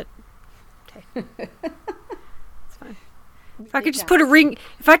child, but okay. It's fine. If I could just put a ring,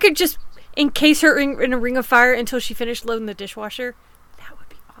 if I could just encase her in a ring of fire until she finished loading the dishwasher, that would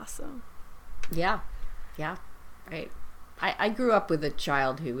be awesome. Yeah. Yeah. Right. I grew up with a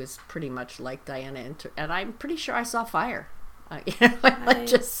child who was pretty much like Diana, and I'm pretty sure I saw fire.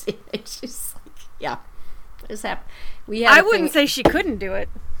 It's just like, yeah. Just happened. I wouldn't say she couldn't do it.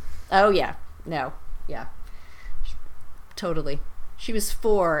 Oh, yeah. No. Yeah. Totally. She was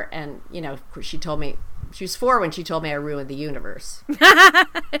 4, and, you know, she told me, she was 4 when she told me I ruined the universe.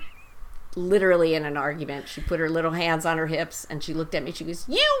 Literally in an argument. She put her little hands on her hips, and she looked at me, she goes,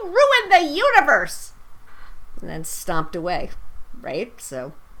 you ruined the universe! and then stomped away, right?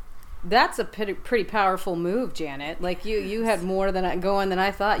 So that's a pretty powerful move, Janet. Like you had more going than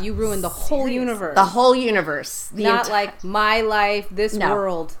I thought. You ruined the whole universe. The whole universe. Not like my life, this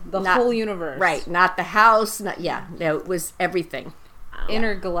world, the whole universe. Right. Not the house. No, it was everything.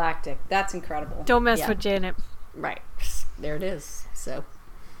 Intergalactic. That's incredible. Don't mess with Janet. Right. There it is. So.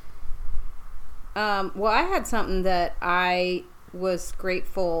 Well, I had something that I was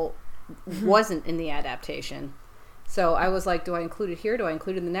grateful wasn't in the adaptation. So I was like, do I include it here? Do I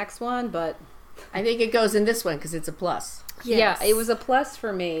include it in the next one? But I think it goes in this one because it's a plus. Yes. Yeah, it was a plus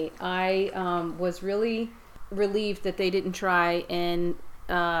for me. I was really relieved that they didn't try and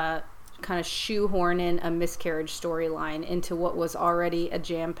kind of shoehorn in a miscarriage storyline into what was already a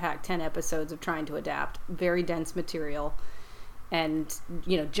jam-packed 10 episodes of trying to adapt. Very dense material. And,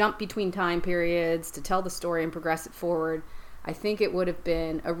 jump between time periods to tell the story and progress it forward. I think it would have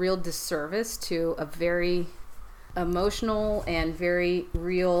been a real disservice to a very emotional and very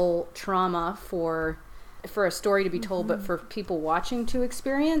real trauma for a story to be told, but for people watching to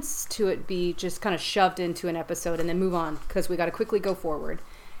experience, to it be just kind of shoved into an episode and then move on because we got to quickly go forward.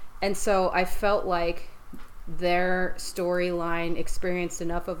 And so I felt like their storyline experienced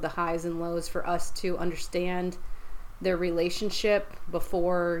enough of the highs and lows for us to understand their relationship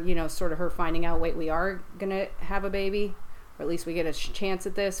before, sort of her finding out, wait, we are gonna have a baby, or at least we get a chance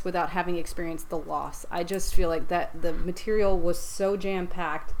at this, without having experienced the loss. I just feel like that the material was so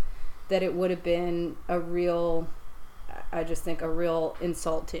jam-packed that it would have been a real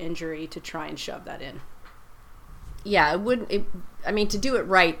insult to injury to try and shove that in. Yeah, to do it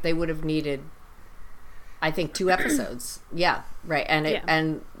right, they would have needed, I think, 2 episodes. Yeah, right. And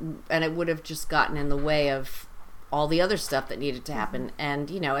it would have just gotten in the way of all the other stuff that needed to happen.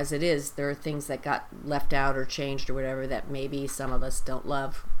 And, as it is, there are things that got left out or changed or whatever that maybe some of us don't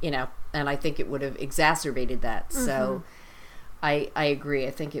love, and I think it would have exacerbated that. So I agree.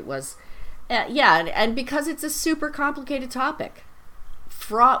 I think it was, and because it's a super complicated topic,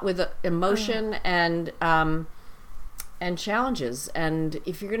 fraught with emotion and challenges. And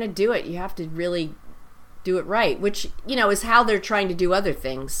if you're going to do it, you have to really do it right, which, is how they're trying to do other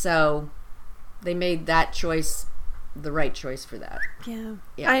things. So they made that choice the right choice for that. Yeah.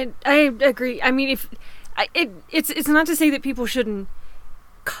 I agree. I mean, it's not to say that people shouldn't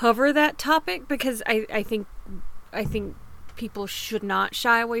cover that topic, because I think people should not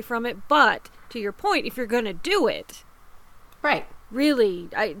shy away from it. But to your point, if you're going to do it, right, really,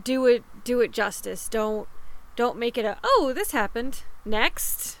 do it justice. Don't make it this happened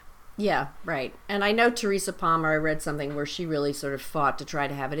next. Yeah, right. And I know Teresa Palmer, I read something where she really sort of fought to try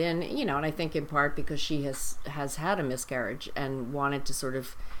to have it in, and I think in part because she has had a miscarriage and wanted to sort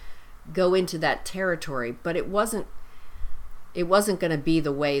of go into that territory, but it wasn't going to be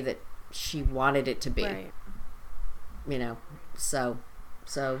the way that she wanted it to be. Right. So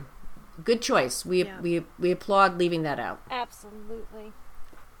good choice. We applaud leaving that out. Absolutely.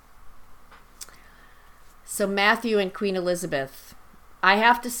 So Matthew and Queen Elizabeth, I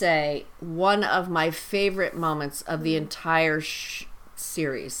have to say, one of my favorite moments of the entire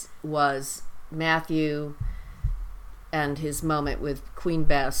series was Matthew and his moment with Queen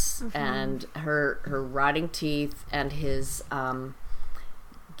Bess and her rotting teeth and his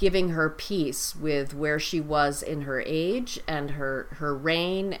giving her peace with where she was in her age and her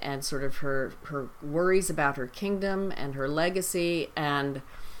reign and sort of her worries about her kingdom and her legacy. And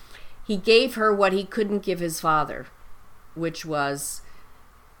he gave her what he couldn't give his father, which was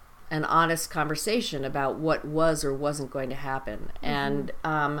an honest conversation about what was or wasn't going to happen. And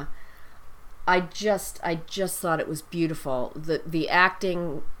I just thought it was beautiful. The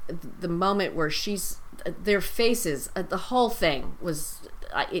acting, the moment where their faces, the whole thing was,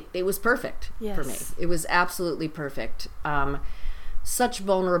 it was perfect for me. It was absolutely perfect. Such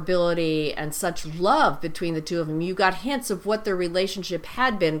vulnerability and such love between the two of them. You got hints of what their relationship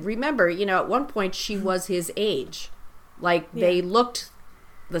had been. Remember, at one point she was his age. They looked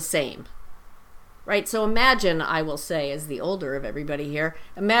the same, right? So imagine, I will say, as the older of everybody here,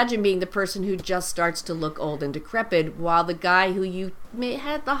 imagine being the person who just starts to look old and decrepit, while the guy who you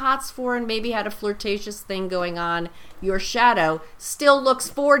had the hots for and maybe had a flirtatious thing going on, your shadow, still looks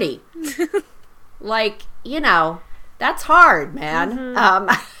 40. That's hard, man.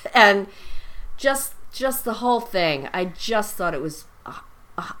 And just the whole thing, I just thought it was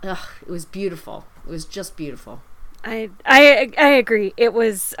beautiful. It was just beautiful. I agree. It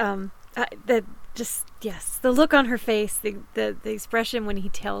was the look on her face, the expression when he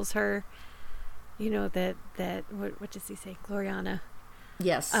tells her, that what does he say, Gloriana?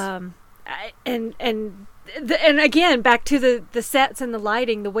 Yes. And again, back to the sets and the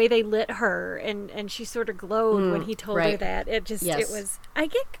lighting, the way they lit her, and she sort of glowed when he told her that. It just, it was, I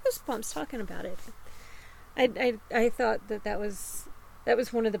get goosebumps talking about it. I thought that was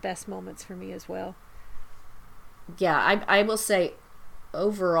one of the best moments for me as well. Yeah, I will say,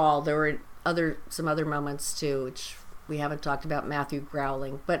 overall, there were some other moments too, which we haven't talked about Matthew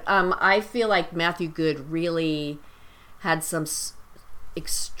growling. But I feel like Matthew Good really had some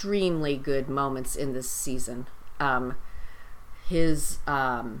extremely good moments in this season. He's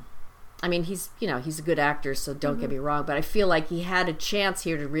a good actor, so don't get me wrong, but I feel like he had a chance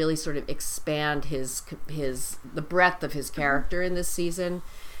here to really sort of expand the breadth of his character in this season,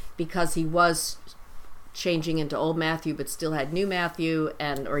 because he was changing into old Matthew but still had new Matthew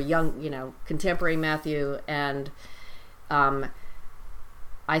or young, contemporary Matthew, and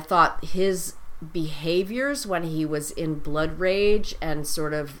I thought his behaviors when he was in blood rage and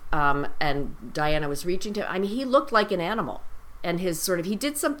sort of and Diana was reaching to him, I mean, he looked like an animal, and he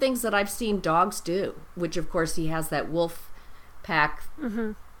did some things that I've seen dogs do, which of course he has that wolf pack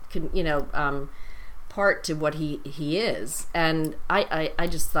part to what he is, and I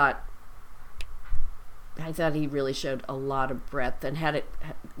just thought he really showed a lot of breadth and had it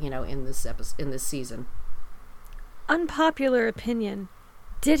in this season. Unpopular opinion.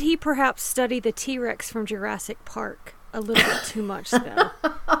 Did he perhaps study the T-Rex from Jurassic Park a little bit too much, though?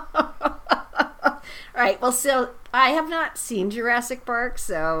 All right. Well, so I have not seen Jurassic Park,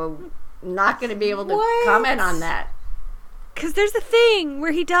 so not going to be able to comment on that. Because there's a thing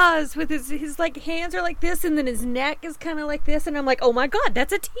where he does with his like hands are like this, and then his neck is kind of like this, and I'm like, oh my god,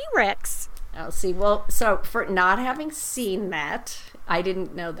 that's a T-Rex. Oh, see, well, so for not having seen that, I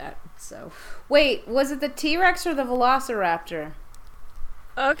didn't know that. So wait, was it the T-Rex or the Velociraptor?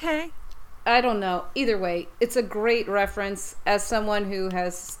 Okay. I don't know. Either way, it's a great reference. As someone who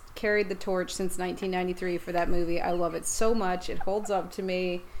has carried the torch since 1993 for that movie, I love it so much. It holds up to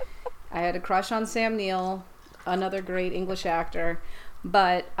me. I had a crush on Sam Neill, another great English actor,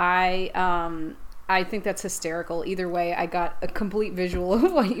 but I think that's hysterical. Either way, I got a complete visual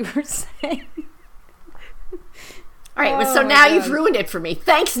of what you were saying. All right, well, so now you've ruined it for me.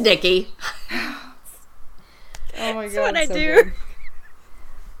 Thanks, Nikki. Oh my god, that's what I do. Good.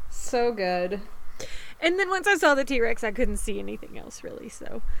 So good. And then once I saw the T-Rex, I couldn't see anything else really.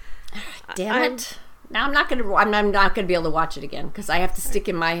 So, damn it! Now I'm not gonna be able to watch it again because I have to stick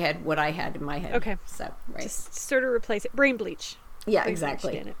in my head what I had in my head. Okay, so right, just sort of replace it. Brain bleach. Yeah, Brain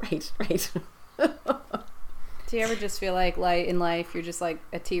exactly. bleach, Right. Do you ever just feel like in life you're just like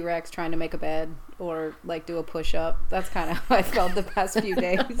a T-Rex trying to make a bed or like do a push-up? That's kind of how I felt the past few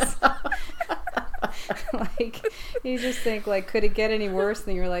days. Like you just think like, could it get any worse?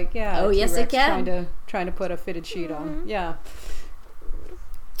 And you're like, yeah. Oh yes, it can. Trying to put a fitted sheet on. Yeah.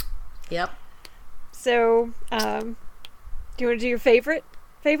 Yep. So, do you want to do your favorite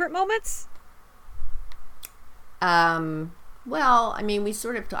moments? Well, I mean, we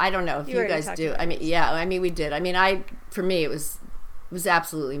sort of. I don't know if you guys do. I mean, yeah. I mean, we did. I mean, for me, it was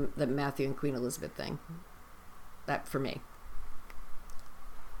absolutely the Matthew and Queen Elizabeth thing. That for me.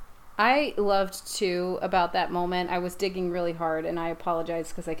 I loved too about that moment. I was digging really hard, and I apologize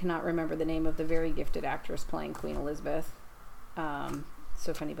because I cannot remember the name of the very gifted actress playing Queen Elizabeth. So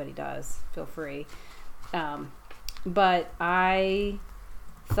if anybody does, feel free. But I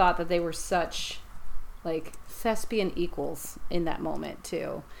thought that they were such like thespian equals in that moment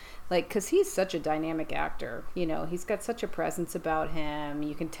too. Like, because he's such a dynamic actor, he's got such a presence about him.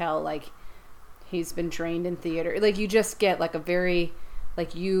 You can tell like he's been trained in theater. Like you just get like a very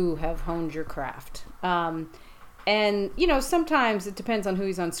like you have honed your craft. And sometimes it depends on who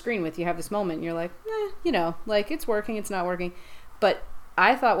he's on screen with. You have this moment and you're like, like it's working, it's not working. But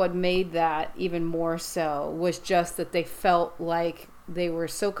I thought what made that even more so was just that they felt like they were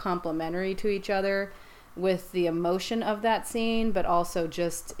so complementary to each other with the emotion of that scene, but also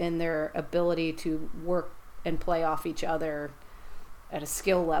just in their ability to work and play off each other at a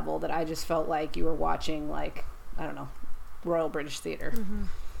skill level that I just felt like you were watching, like, I don't know, Royal British Theatre. Mm-hmm.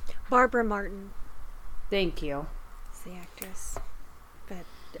 Barbara Martin. Thank you. It's the actress. But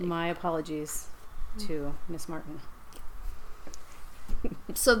my apologies to Miss Martin.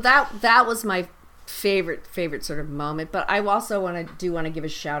 So that was my favorite sort of moment, but I also want to give a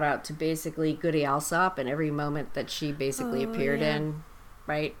shout out to basically Goody Alsop and every moment that she basically appeared in,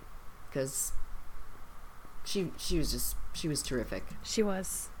 right? Because she was terrific. She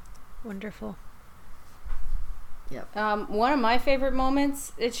was wonderful. Yep. One of my favorite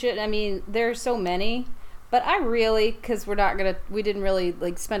moments, there's so many, but I really, because we didn't really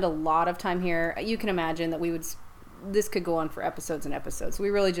like spend a lot of time here. You can imagine that we would this could go on for episodes and episodes. We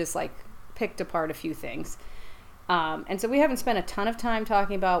really just like picked apart a few things. And so we haven't spent a ton of time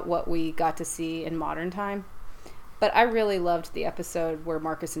talking about what we got to see in modern time. But I really loved the episode where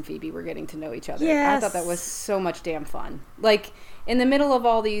Marcus and Phoebe were getting to know each other. Yes. I thought that was so much damn fun. Like, in the middle of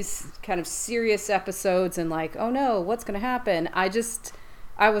all these kind of serious episodes and like, oh no, what's going to happen? I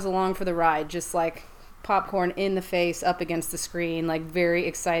was along for the ride, just like popcorn in the face, up against the screen, like very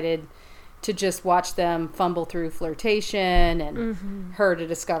excited to just watch them fumble through flirtation and her to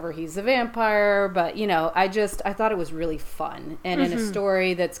discover he's a vampire. But, you know, I thought it was really fun. And in a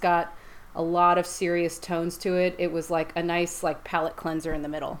story that's got a lot of serious tones to it, it was like a nice like palate cleanser in the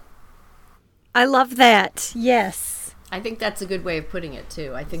middle. I love that. Yes. I think that's a good way of putting it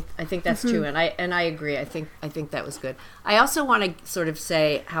too. I think that's true, and I agree. I think that was good. I also want to sort of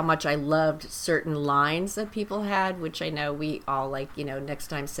say how much I loved certain lines that people had, which I know we all like. You know, next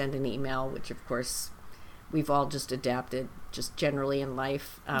time send an email, which of course we've all just adapted, just generally in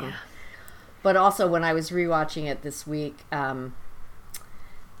life. Yeah. But also when I was rewatching it this week,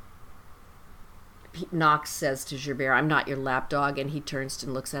 Knox says to Gerbert, "I'm not your lapdog," and he turns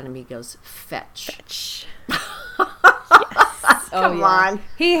and looks at him. He goes, "Fetch." Fetch. Come on.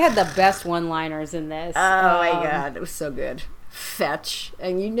 He had the best one-liners in this. Oh my God, it was so good. Fetch.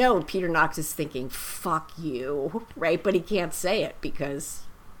 And you know Peter Knox is thinking, fuck you, right? But he can't say it because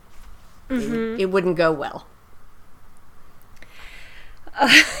it wouldn't go well.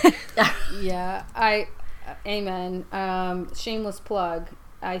 Yeah, amen. Shameless plug.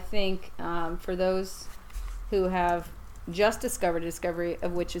 I think for those who have just discovered Discovery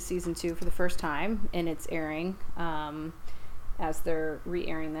of Witches Season 2 for the first time, and it's airing as they're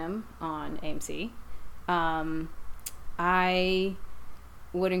re-airing them on AMC, I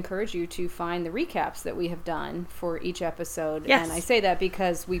would encourage you to find the recaps that we have done for each episode. Yes. And I say that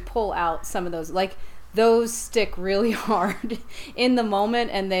because we pull out some of those, like, those stick really hard in the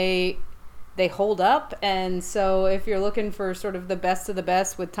moment, and they hold up. And so if you're looking for sort of the best of the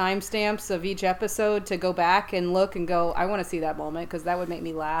best with timestamps of each episode to go back and look and go, I want to see that moment because that would make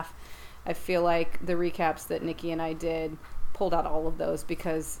me laugh. I feel like the recaps that Nikki and I did pulled out all of those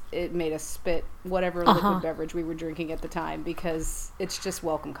because it made us spit whatever liquid beverage we were drinking at the time, because it's just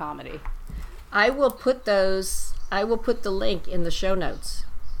welcome comedy. I will put the link in the show notes.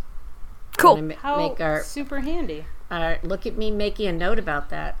 Cool. How super handy. Look at me making a note about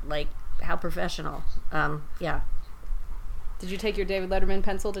that. Like, how professional. Yeah. Did you take your David Letterman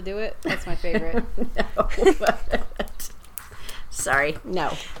pencil to do it? That's my favorite. No. Sorry.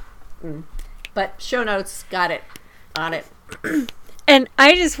 No. But show notes, got it. On it. And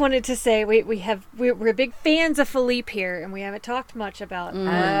I just wanted to say we're big fans of Philippe here, and we haven't talked much about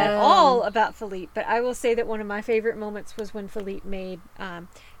at all about Philippe. But I will say that one of my favorite moments was when Philippe made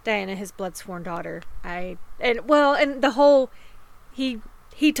Diana his blood sworn daughter. And the whole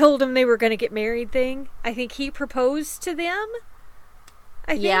he told him they were going to get married thing. I think he proposed to them.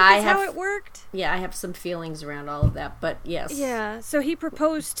 I think that's how it worked. Yeah, I have some feelings around all of that, but yes. Yeah, so he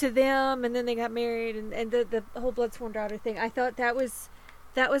proposed to them, and then they got married, and the whole blood sworn daughter thing. I thought that was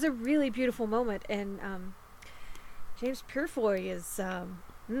a really beautiful moment, and James Purefoy is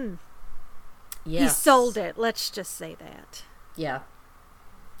he sold it. Let's just say that. Yeah.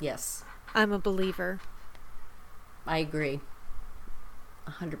 Yes. I'm a believer. I agree.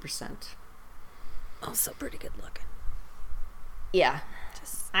 100%. Also pretty good looking. Yeah.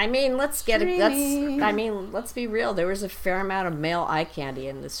 I mean, let's get it. Let's be real. There was a fair amount of male eye candy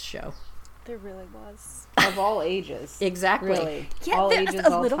in this show. There really was. Of all ages. Exactly. Really. Yeah, all there's ages,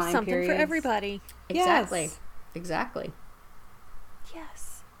 a all little time something periods. for everybody. Exactly. Yes. Exactly.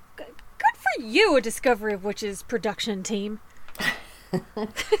 Yes. Good for you, a Discovery of Witches production team.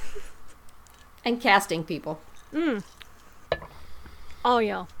 And casting people. All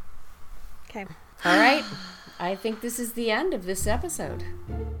y'all. Okay. All right. I think this is the end of this episode.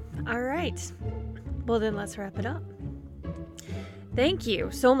 All right. Well, then let's wrap it up. Thank you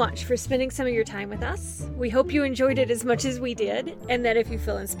so much for spending some of your time with us. We hope you enjoyed it as much as we did, and that if you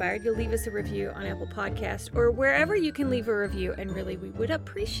feel inspired, you'll leave us a review on Apple Podcast or wherever you can leave a review, and really we would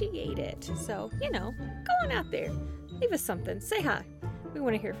appreciate it. So, go on out there. Leave us something. Say hi. We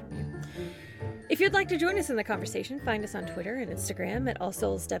want to hear from you. If you'd like to join us in the conversation, find us on Twitter and Instagram at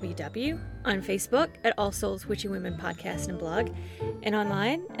AllSoulsWW, on Facebook at All Souls Witchy Women Podcast and Blog, and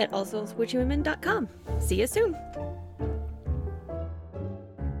online at AllSoulsWitchyWomen.com. See you soon.